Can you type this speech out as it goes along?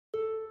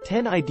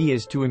10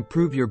 ideas to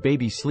improve your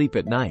baby's sleep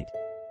at night.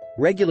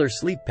 Regular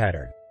sleep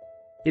pattern.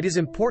 It is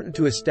important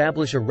to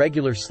establish a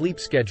regular sleep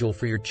schedule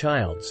for your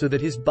child so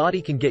that his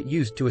body can get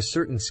used to a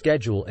certain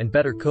schedule and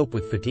better cope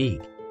with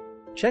fatigue.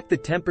 Check the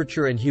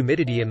temperature and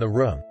humidity in the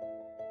room.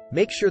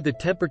 Make sure the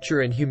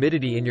temperature and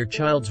humidity in your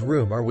child's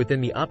room are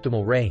within the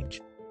optimal range.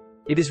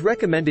 It is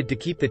recommended to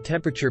keep the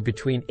temperature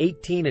between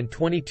 18 and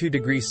 22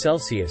 degrees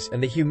Celsius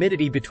and the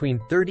humidity between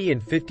 30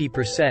 and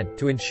 50%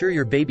 to ensure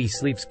your baby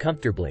sleeps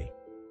comfortably.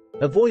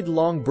 Avoid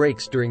long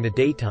breaks during the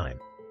daytime.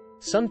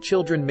 Some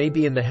children may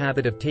be in the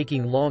habit of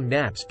taking long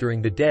naps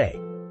during the day,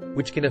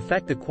 which can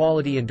affect the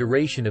quality and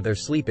duration of their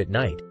sleep at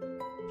night.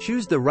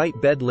 Choose the right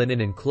bed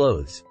linen and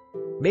clothes.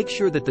 Make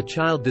sure that the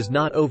child does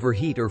not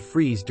overheat or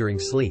freeze during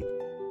sleep.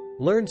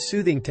 Learn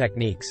soothing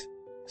techniques.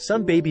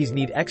 Some babies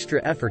need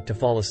extra effort to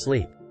fall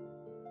asleep.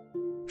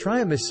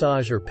 Try a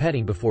massage or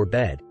petting before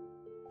bed.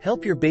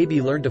 Help your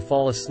baby learn to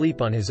fall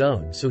asleep on his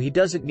own so he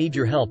doesn't need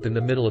your help in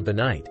the middle of the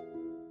night.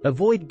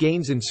 Avoid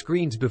games and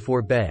screens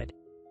before bed.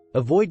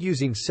 Avoid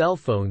using cell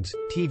phones,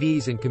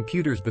 TVs, and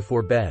computers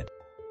before bed.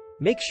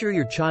 Make sure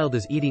your child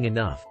is eating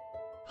enough.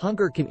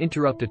 Hunger can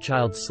interrupt a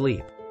child's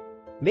sleep.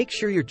 Make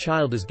sure your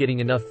child is getting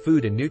enough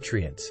food and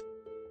nutrients.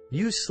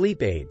 Use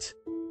sleep aids.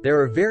 There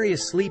are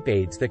various sleep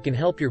aids that can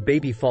help your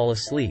baby fall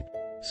asleep,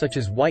 such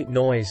as white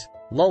noise,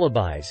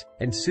 lullabies,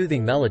 and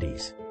soothing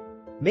melodies.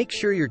 Make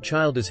sure your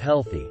child is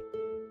healthy.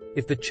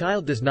 If the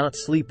child does not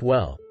sleep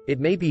well, it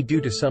may be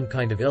due to some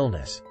kind of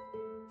illness.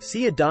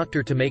 See a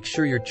doctor to make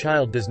sure your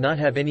child does not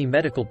have any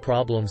medical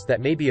problems that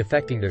may be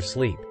affecting their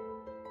sleep.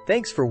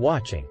 Thanks for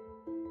watching.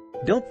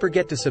 Don't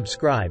forget to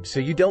subscribe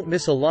so you don't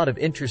miss a lot of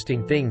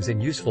interesting things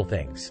and useful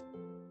things.